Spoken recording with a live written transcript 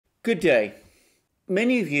Good day.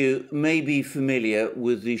 Many of you may be familiar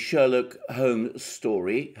with the Sherlock Holmes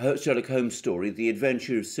story, The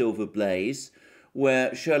Adventure of Silver Blaze,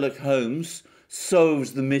 where Sherlock Holmes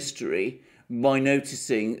solves the mystery by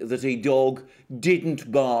noticing that a dog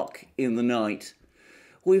didn't bark in the night.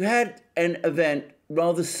 We've had an event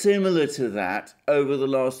rather similar to that over the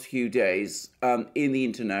last few days in the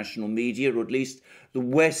international media, or at least the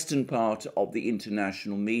Western part of the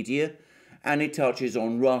international media, and it touches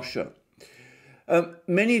on Russia.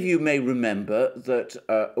 Many of you may remember that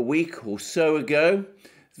a week or so ago,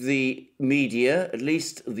 the media, at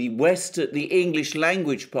least the English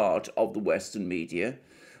language part of the Western media,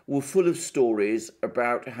 were full of stories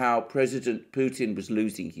about how President Putin was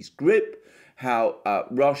losing his grip, how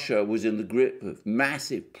Russia was in the grip of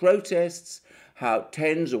massive protests, how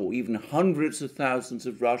tens or even hundreds of thousands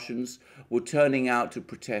of Russians were turning out to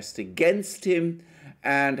protest against him,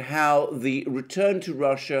 and how the return to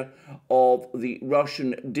Russia of the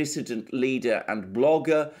Russian dissident leader and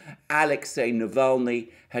blogger Alexei Navalny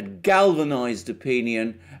had galvanized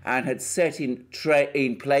opinion and had set in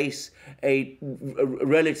place a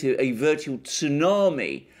virtual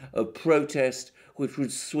tsunami of protest which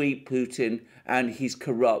would sweep Putin and his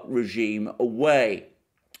corrupt regime away.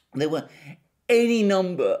 There were any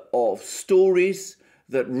number of stories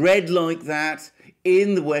that read like that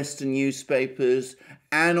in the Western newspapers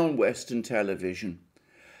and on Western television.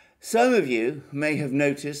 Some of you may have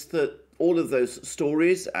noticed that all of those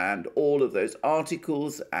stories and all of those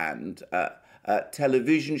articles and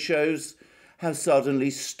television shows have suddenly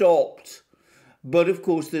stopped. But of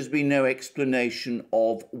course, there's been no explanation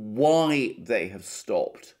of why they have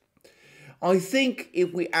stopped. I think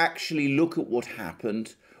if we actually look at what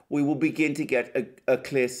happened, we will begin to get a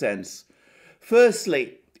clear sense.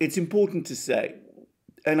 Firstly, it's important to say,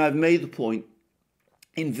 and I've made the point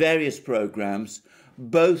in various programs,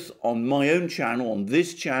 both on my own channel, on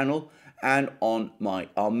this channel, and on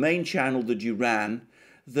our main channel, the Duran,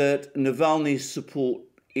 that Navalny's support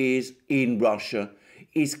in Russia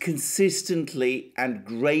is consistently and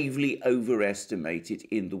gravely overestimated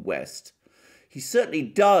in the West. He certainly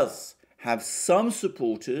does have some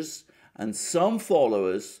supporters and some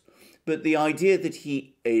followers, but the idea that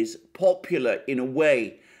he is popular in a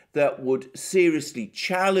way that would seriously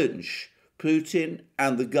challenge Putin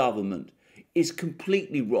and the government is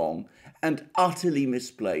completely wrong and utterly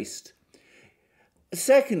misplaced.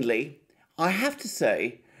 Secondly, I have to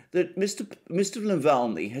say that Mr.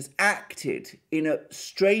 Navalny has acted in a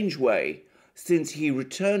strange way since he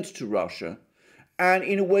returned to Russia, and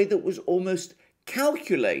in a way that was almost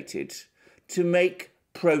calculated to make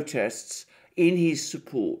protests in his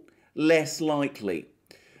support less likely.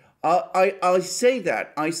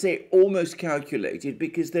 I say almost calculated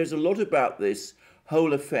because there's a lot about this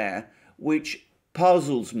whole affair which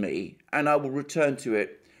puzzles me, and I will return to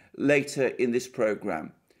it later in this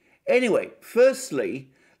program. Anyway,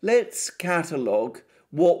 firstly, let's catalogue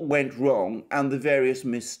what went wrong and the various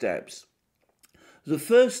missteps. The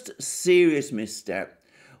first serious misstep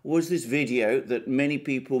was this video that many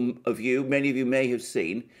of you may have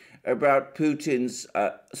seen about Putin's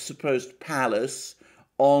supposed palace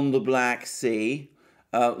on the Black Sea,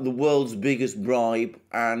 the world's biggest bribe,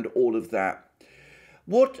 and all of that.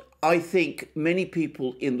 What I think many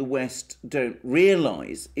people in the West don't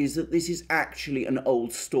realize is that this is actually an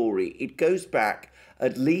old story. It goes back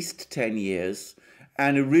at least 10 years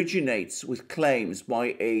and originates with claims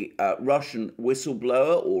by a Russian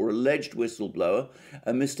whistleblower or alleged whistleblower,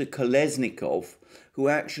 a Mr. Kolesnikov, who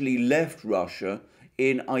actually left Russia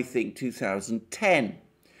in, I think, 2010.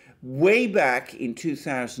 Way back in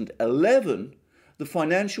 2011, the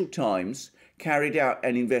Financial Times carried out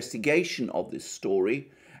an investigation of this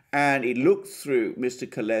story, and it looked through Mr.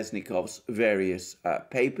 Kolesnikov's various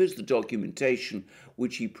papers, the documentation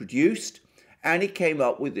which he produced, and it came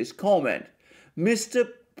up with this comment. Mr.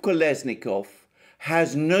 Kolesnikov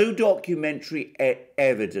has no documentary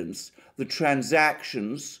evidence the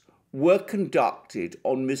transactions were conducted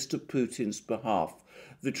on Mr. Putin's behalf.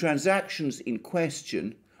 The transactions in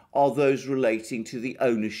question are those relating to the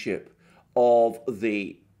ownership of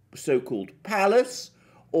the so-called palace,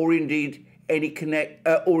 or indeed those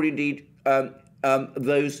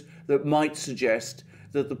that might suggest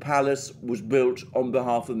that the palace was built on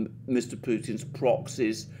behalf of Mr. Putin's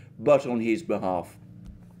proxies, but on his behalf.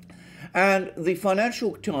 And the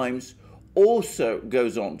Financial Times also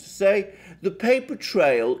goes on to say the paper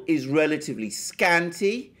trail is relatively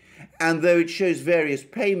scanty, and though it shows various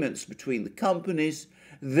payments between the companies,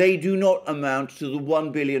 they do not amount to the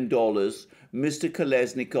 $1 billion Mr.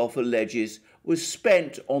 Kolesnikov alleges was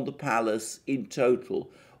spent on the palace in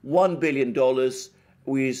total. $1 billion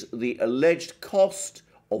is the alleged cost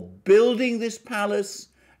of building this palace,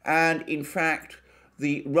 and in fact,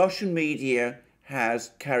 the Russian media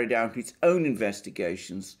has carried out its own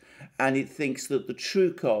investigations, and it thinks that the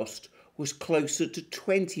true cost was closer to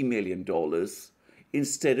 $20 million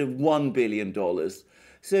instead of $1 billion.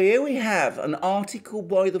 So here we have an article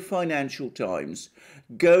by the Financial Times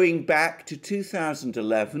going back to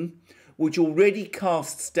 2011, which already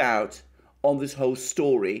casts doubt on this whole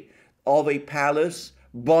story of a palace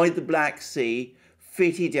by the Black Sea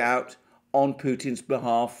fitted out on Putin's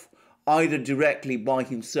behalf, either directly by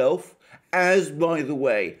himself, as, by the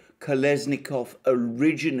way, Kolesnikov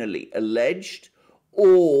originally alleged,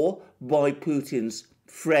 or by Putin's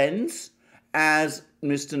friends, as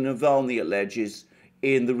Mr. Navalny alleges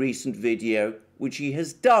in the recent video which he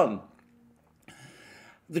has done.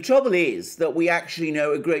 The trouble is that we actually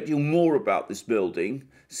know a great deal more about this building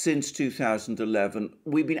since 2011.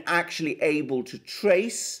 We've been actually able to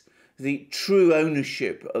trace the true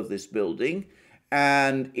ownership of this building,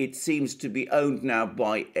 and it seems to be owned now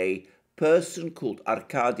by a person called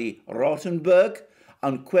Arkady Rotenberg,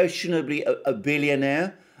 unquestionably a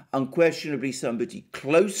billionaire, unquestionably somebody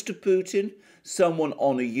close to Putin, someone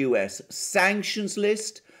on a US sanctions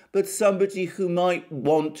list, but somebody who might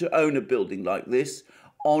want to own a building like this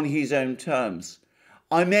on his own terms.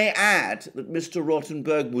 I may add that Mr.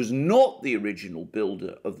 Rotenberg was not the original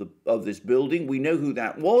builder of this building. We know who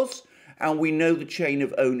that was, and we know the chain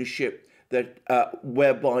of ownership that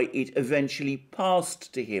whereby it eventually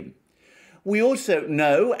passed to him. We also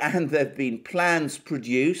know, and there have been plans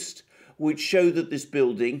produced, which show that this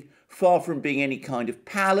building, far from being any kind of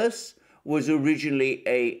palace, was originally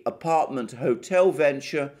an apartment hotel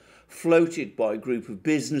venture floated by a group of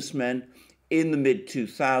businessmen in the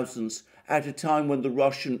mid-2000s at a time when the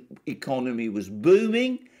Russian economy was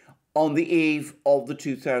booming on the eve of the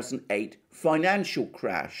 2008 financial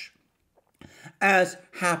crash. As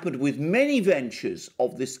happened with many ventures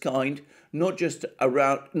of this kind, not just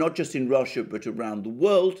in Russia, but around the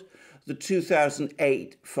world, the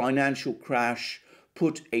 2008 financial crash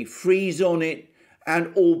put a freeze on it,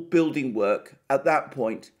 and all building work at that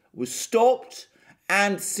point was stopped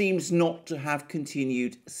and seems not to have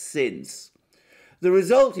continued since. The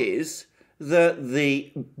result is that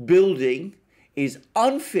the building is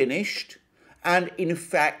unfinished and in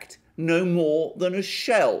effect no more than a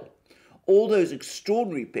shell. All those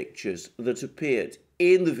extraordinary pictures that appeared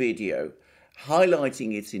in the video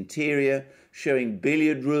highlighting its interior, showing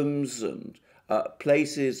billiard rooms and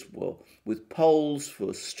places with poles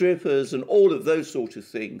for strippers and all of those sort of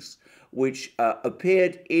things, which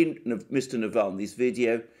appeared in Mr. Navalny's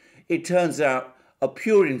video, it turns out are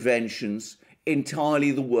pure inventions,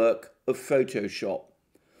 entirely the work of Photoshop.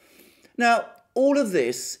 Now, all of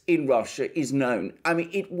this in Russia is known. I mean,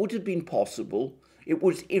 it would have been possible, it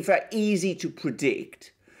was in fact easy to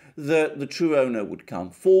predict that the true owner would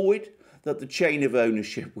come forward, that the chain of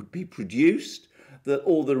ownership would be produced, that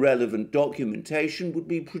all the relevant documentation would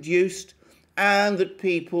be produced, and that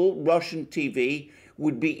people, Russian TV,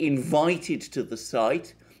 would be invited to the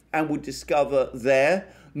site and would discover there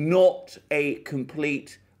not a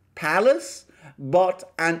complete palace,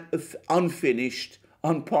 but an unfinished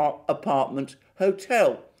apartment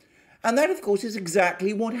hotel. And that, of course, is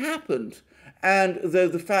exactly what happened. And though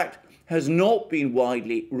the fact has not been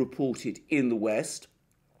widely reported in the West,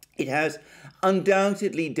 it has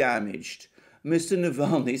undoubtedly damaged Mr.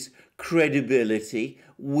 Navalny's credibility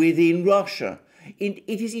within Russia. It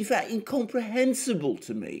is, in fact, incomprehensible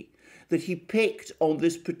to me that he picked on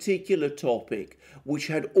this particular topic, which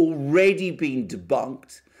had already been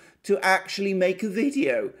debunked, to actually make a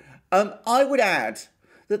video. I would add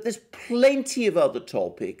that there's plenty of other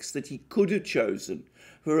topics that he could have chosen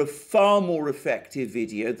for a far more effective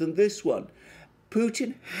video than this one.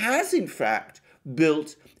 Putin has, in fact,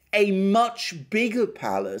 built a much bigger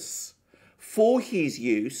palace for his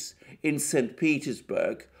use in St.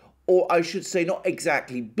 Petersburg, or I should say not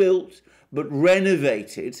exactly built, but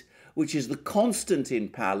renovated, which is the Constantine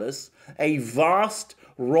Palace, a vast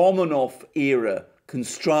Romanov-era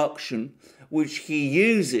construction, which he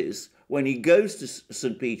uses when he goes to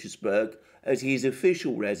St. Petersburg as his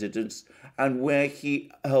official residence and where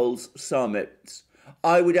he holds summits.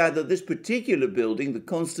 I would add that this particular building, the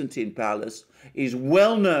Constantine Palace, is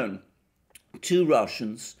well known to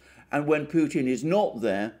Russians, and when Putin is not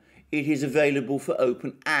there, it is available for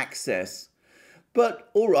open access. But,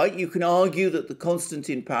 all right, you can argue that the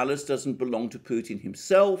Constantine Palace doesn't belong to Putin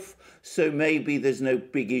himself, so maybe there's no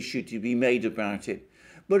big issue to be made about it.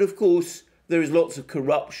 But, of course, there is lots of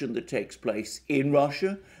corruption that takes place in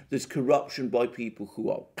Russia. There's corruption by people who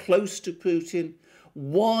are close to Putin.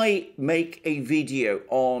 Why make a video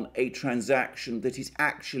on a transaction that is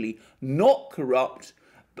actually not corrupt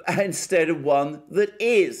instead of one that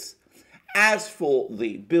is? As for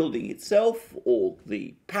the building itself, or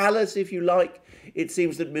the palace, if you like, it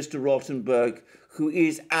seems that Mr. Rottenberg, who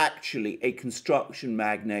is actually a construction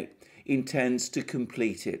magnate, intends to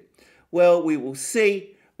complete it. Well, we will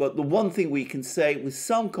see, but the one thing we can say with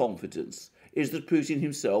some confidence is that Putin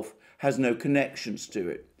himself has no connections to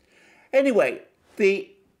it. Anyway, the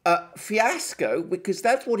fiasco, because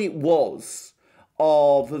that's what it was,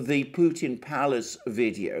 of the Putin Palace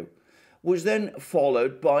video, was then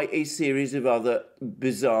followed by a series of other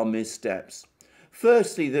bizarre missteps.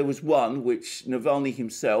 Firstly, there was one which Navalny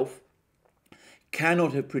himself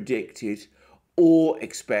cannot have predicted or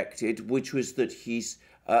expected, which was that he's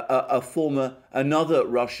another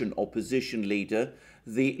Russian opposition leader,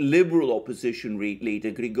 the liberal opposition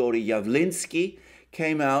leader Grigory Yavlinsky,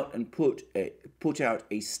 came out and put out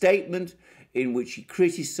a statement in which he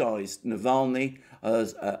criticized Navalny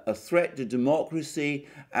as a threat to democracy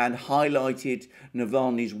and highlighted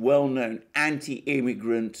Navalny's well-known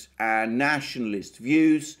anti-immigrant and nationalist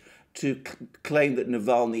views, to claim that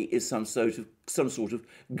Navalny is some sort of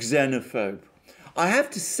xenophobe. I have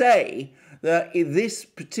to say that this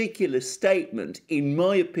particular statement, in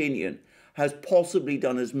my opinion, has possibly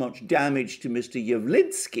done as much damage to Mr.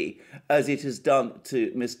 Yavlinsky as it has done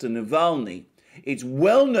to Mr. Navalny. It's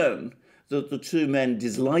well known that the two men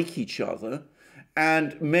dislike each other,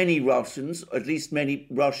 and many Russians, at least many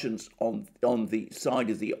Russians on the side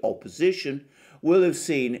of the opposition, will have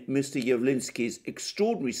seen Mr. Yavlinsky's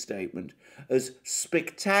extraordinary statement as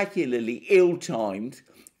spectacularly ill-timed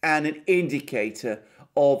and an indicator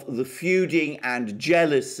of the feuding and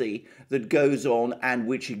jealousy that goes on and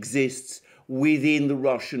which exists within the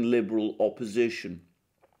Russian liberal opposition.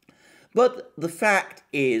 But the fact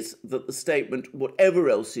is that the statement, whatever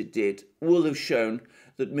else it did, will have shown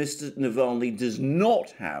that Mr. Navalny does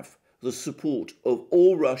not have the support of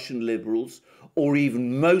all Russian liberals, or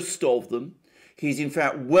even most of them. He's in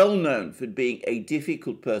fact well known for being a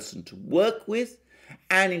difficult person to work with,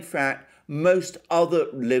 and in fact most other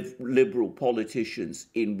liberal politicians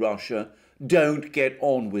in Russia don't get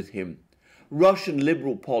on with him. Russian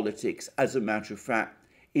liberal politics, as a matter of fact,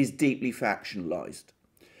 is deeply factionalized.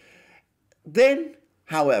 Then,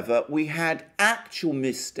 however, we had actual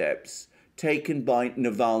missteps taken by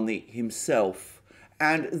Navalny himself,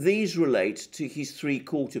 and these relate to his 3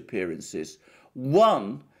 court appearances.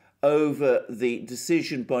 One, over the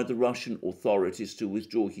decision by the Russian authorities to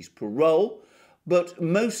withdraw his parole, but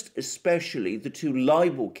most especially the 2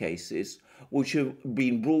 libel cases which have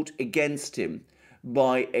been brought against him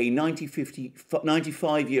by a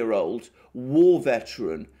 95-year-old war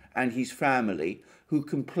veteran and his family, who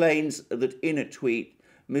complains that in a tweet,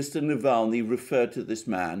 Mr. Navalny referred to this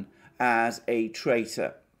man as a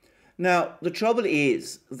traitor. Now, the trouble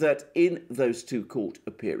is that in those 2 court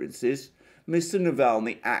appearances, Mr.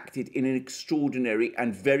 Navalny acted in an extraordinary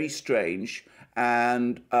and very strange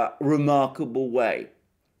and remarkable way.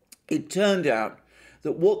 It turned out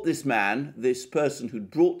that what this man, this person who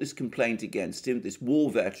brought this complaint against him, this war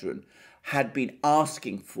veteran, had been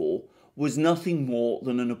asking for was nothing more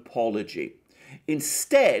than an apology.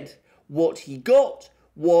 Instead, what he got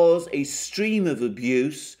was a stream of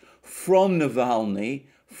abuse from Navalny,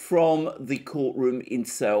 from the courtroom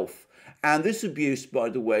itself. And this abuse, by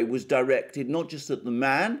the way, was directed not just at the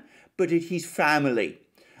man, but at his family.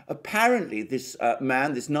 Apparently, this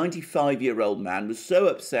man, this 95-year-old man, was so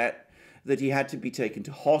upset that he had to be taken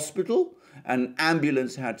to hospital. An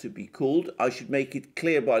ambulance had to be called. I should make it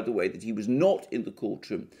clear, by the way, that he was not in the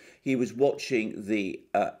courtroom. He was watching the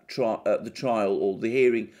trial or the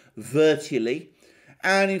hearing virtually.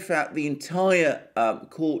 And in fact, the entire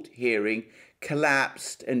court hearing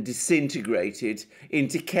collapsed and disintegrated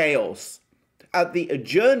into chaos. At the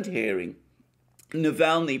adjourned hearing,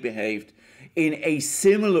 Navalny behaved in a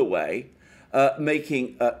similar way,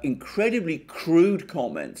 making incredibly crude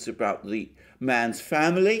comments about the man's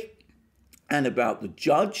family and about the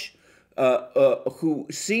judge, who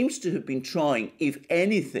seems to have been trying, if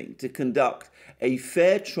anything, to conduct a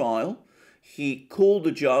fair trial. He called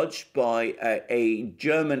the judge by a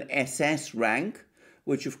German SS rank,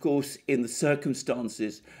 which, of course, in the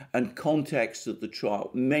circumstances and context of the trial,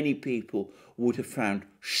 many people would have found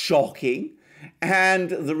shocking. And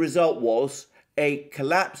the result was a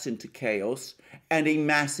collapse into chaos and a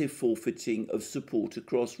massive forfeiting of support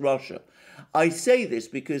across Russia. I say this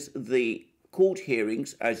because the court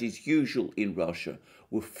hearings, as is usual in Russia,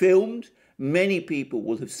 were filmed. Many people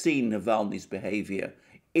will have seen Navalny's behavior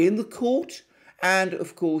in the court. And,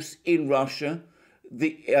 of course, in Russia,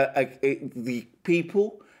 the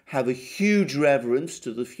people have a huge reverence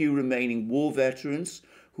to the few remaining war veterans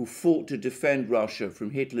who fought to defend Russia from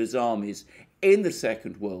Hitler's armies in the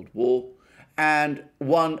Second World War. And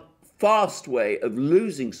one fast way of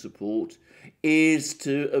losing support is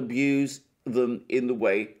to abuse them in the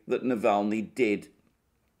way that Navalny did.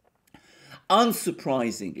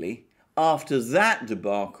 Unsurprisingly, after that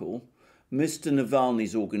debacle, Mr.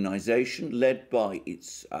 Navalny's organization, led by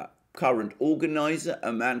its current organizer,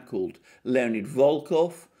 a man called Leonid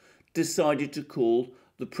Volkov, decided to call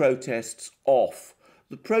the protests off.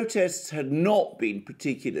 The protests had not been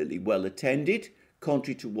particularly well attended,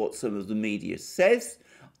 contrary to what some of the media says.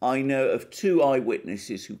 I know of 2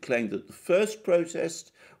 eyewitnesses who claimed that the first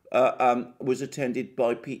protest was attended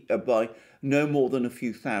by no more than a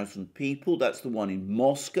few thousand people. That's the one in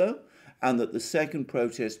Moscow. And that the second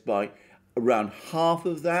protest by around half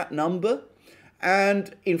of that number.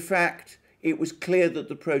 And in fact, it was clear that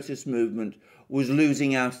the protest movement was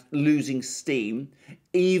losing steam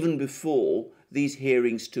even before these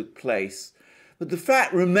hearings took place. But the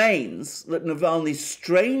fact remains that Navalny's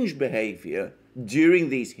strange behavior during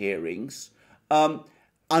these hearings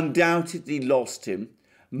undoubtedly lost him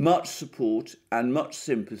much support and much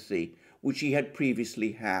sympathy, which he had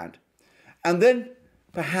previously had. And then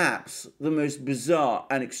perhaps the most bizarre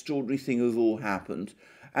and extraordinary thing of all happened.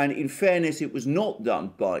 And in fairness, it was not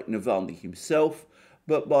done by Navalny himself,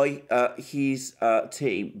 but by his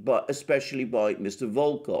team, but especially by Mr.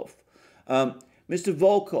 Volkov. Mr.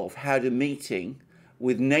 Volkov had a meeting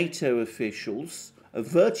with NATO officials, a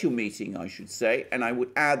virtual meeting, I should say, and I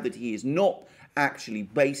would add that he is not actually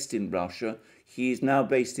based in Russia. He is now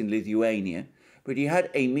based in Lithuania, but he had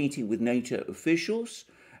a meeting with NATO officials,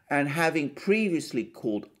 and having previously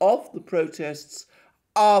called off the protests,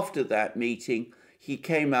 after that meeting, he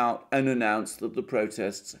came out and announced that the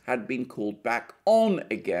protests had been called back on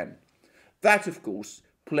again. That, of course,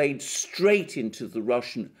 played straight into the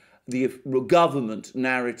government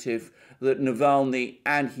narrative that Navalny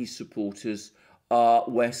and his supporters are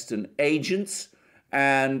Western agents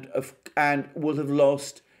and will have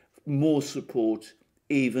lost more support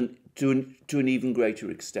even to an even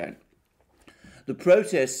greater extent. The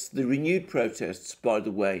protests, the renewed protests, by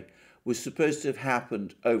the way, was supposed to have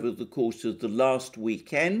happened over the course of the last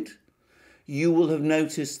weekend. You will have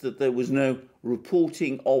noticed that there was no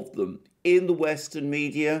reporting of them in the Western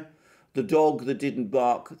media, the dog that didn't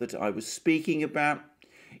bark that I was speaking about.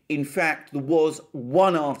 In fact, there was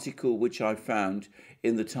one article which I found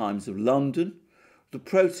in the Times of London. The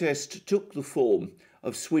protest took the form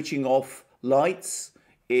of switching off lights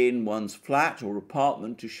in one's flat or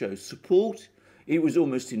apartment to show support. It was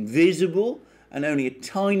almost invisible, and only a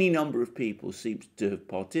tiny number of people seemed to have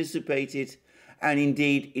participated. And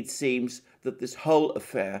indeed, it seems that this whole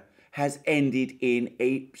affair has ended in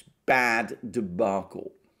a bad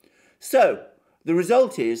debacle. So, the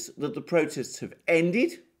result is that the protests have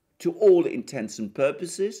ended to all intents and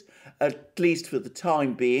purposes, at least for the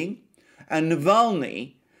time being. And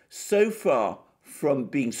Navalny, so far from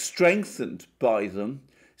being strengthened by them,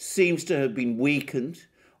 seems to have been weakened,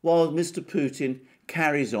 while Mr. Putin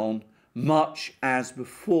carries on much as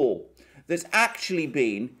before. There's actually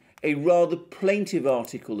been a rather plaintive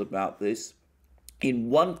article about this in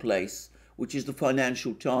one place, which is the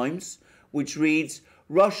Financial Times, which reads,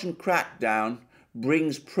 "Russian crackdown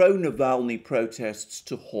brings pro-Navalny protests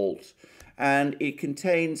to halt." And it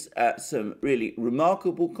contains some really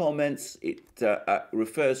remarkable comments. It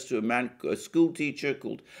refers to a school teacher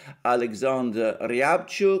called Alexander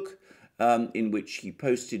Ryabchuk, in which he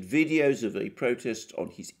posted videos of a protest on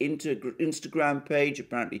his Instagram page.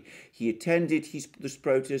 Apparently, he attended this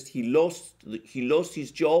protest. He lost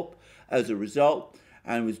his job as a result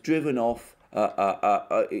and was driven off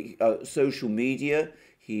social media.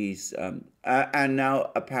 And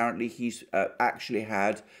now apparently he's actually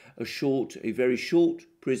had a very short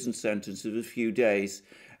prison sentence of a few days.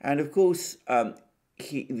 And of course,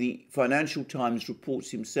 the Financial Times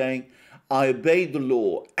reports him saying, "I obeyed the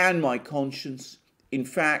law and my conscience. In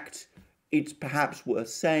fact, it's perhaps worth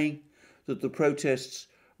saying that the protests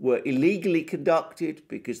were illegally conducted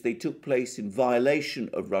because they took place in violation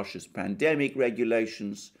of Russia's pandemic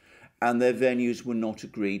regulations, and their venues were not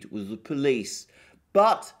agreed with the police."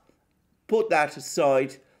 But put that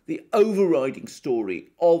aside, the overriding story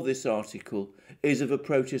of this article is of a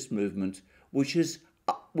protest movement which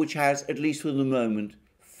has, at least for the moment,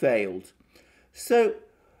 failed. So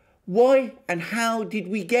why and how did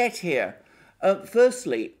we get here?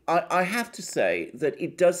 Firstly, I have to say that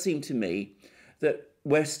it does seem to me that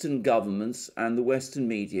Western governments and the Western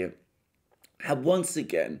media have once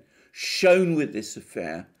again shown with this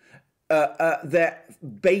affair their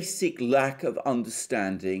basic lack of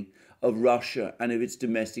understanding of Russia and of its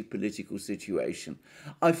domestic political situation.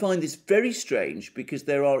 I find this very strange because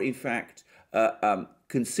there are, in fact,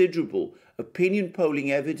 considerable opinion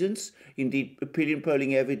polling evidence, indeed opinion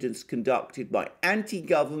polling evidence conducted by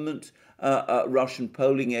anti-government Russian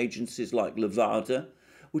polling agencies like Levada,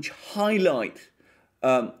 which highlight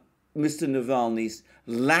Mr. Navalny's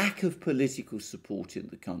lack of political support in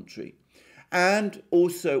the country, and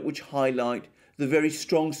also which highlight the very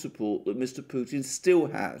strong support that Mr. Putin still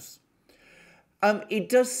has. It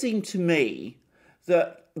does seem to me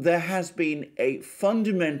that there has been a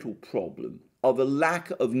fundamental problem of a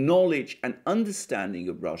lack of knowledge and understanding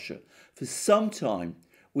of Russia for some time,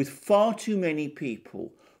 with far too many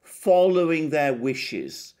people following their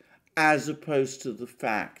wishes as opposed to the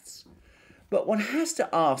facts. But one has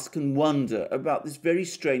to ask and wonder about this very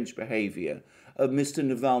strange behaviour of Mr.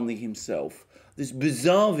 Navalny himself, this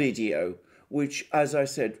bizarre video which, as I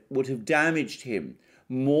said, would have damaged him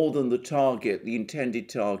more than the target, the intended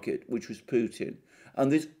target, which was Putin,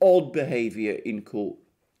 and this odd behaviour in court.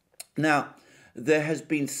 Now, there has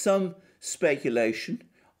been some speculation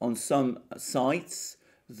on some sites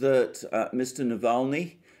that Mr.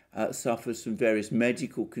 Navalny suffers from various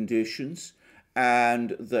medical conditions,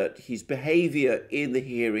 and that his behaviour in the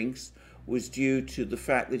hearings was due to the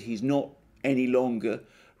fact that he's not any longer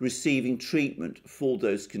receiving treatment for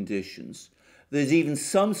those conditions. There's even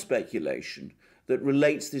some speculation that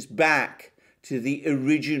relates this back to the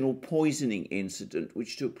original poisoning incident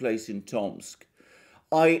which took place in Tomsk.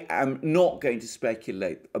 I am not going to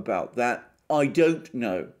speculate about that. I don't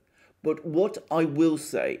know. But what I will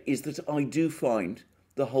say is that I do find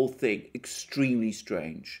the whole thing extremely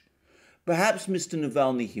strange. Perhaps Mr.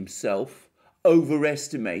 Navalny himself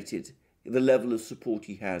overestimated the level of support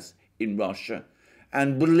he has in Russia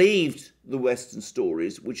and believed the Western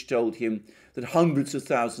stories which told him that hundreds of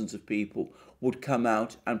thousands of people would come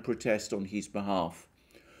out and protest on his behalf.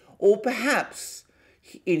 Or perhaps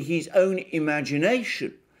in his own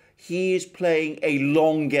imagination, he is playing a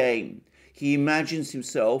long game. He imagines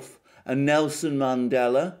himself a Nelson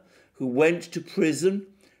Mandela who went to prison,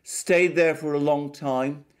 stayed there for a long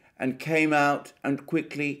time, and came out and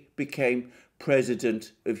quickly became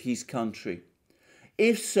president of his country.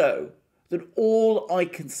 If so, then all I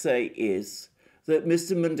can say is that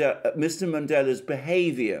Mr. Mandela's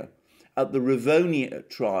behaviour at the Rivonia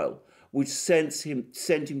trial, which sent him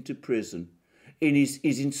to prison, is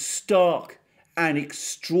in stark and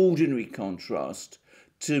extraordinary contrast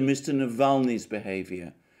to Mr. Navalny's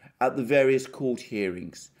behaviour at the various court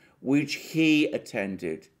hearings which he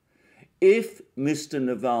attended. If Mr.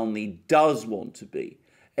 Navalny does want to be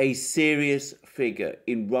a serious figure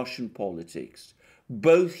in Russian politics,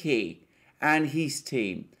 both he and his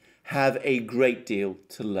team have a great deal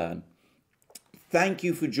to learn. Thank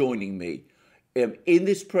you for joining me in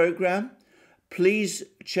this program. Please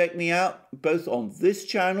check me out both on this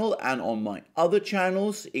channel and on my other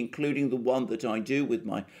channels, including the one that I do with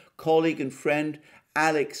my colleague and friend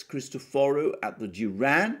Alex Christoforou at the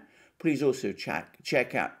Duran. Please also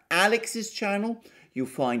check out Alex's channel. You'll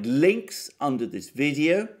find links under this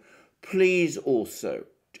video. Please also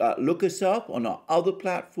look us up on our other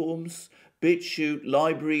platforms, BitChute,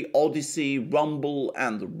 Library, Odyssey, Rumble,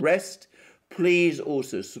 and the rest. Please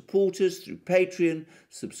also support us through Patreon,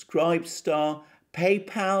 Subscribestar,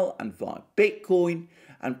 PayPal, and via Bitcoin.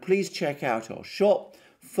 And please check out our shop,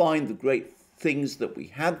 find the great things that we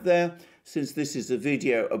have there. Since this is a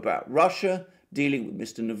video about Russia, dealing with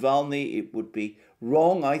Mr. Navalny, it would be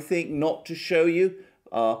wrong, I think, not to show you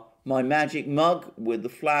my magic mug with the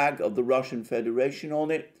flag of the Russian Federation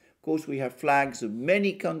on it. Of course, we have flags of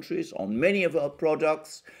many countries on many of our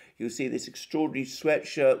products. You'll see this extraordinary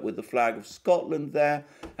sweatshirt with the flag of Scotland there.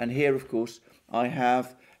 And here, of course, I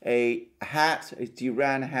have a hat, a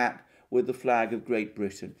Duran hat with the flag of Great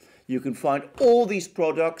Britain. You can find all these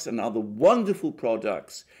products and other wonderful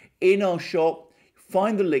products in our shop.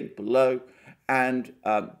 Find the link below. And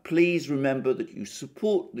please remember that you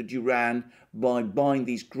support the Duran by buying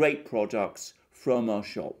these great products from our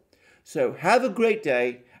shop. So have a great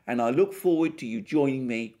day, and I look forward to you joining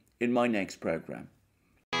me in my next program.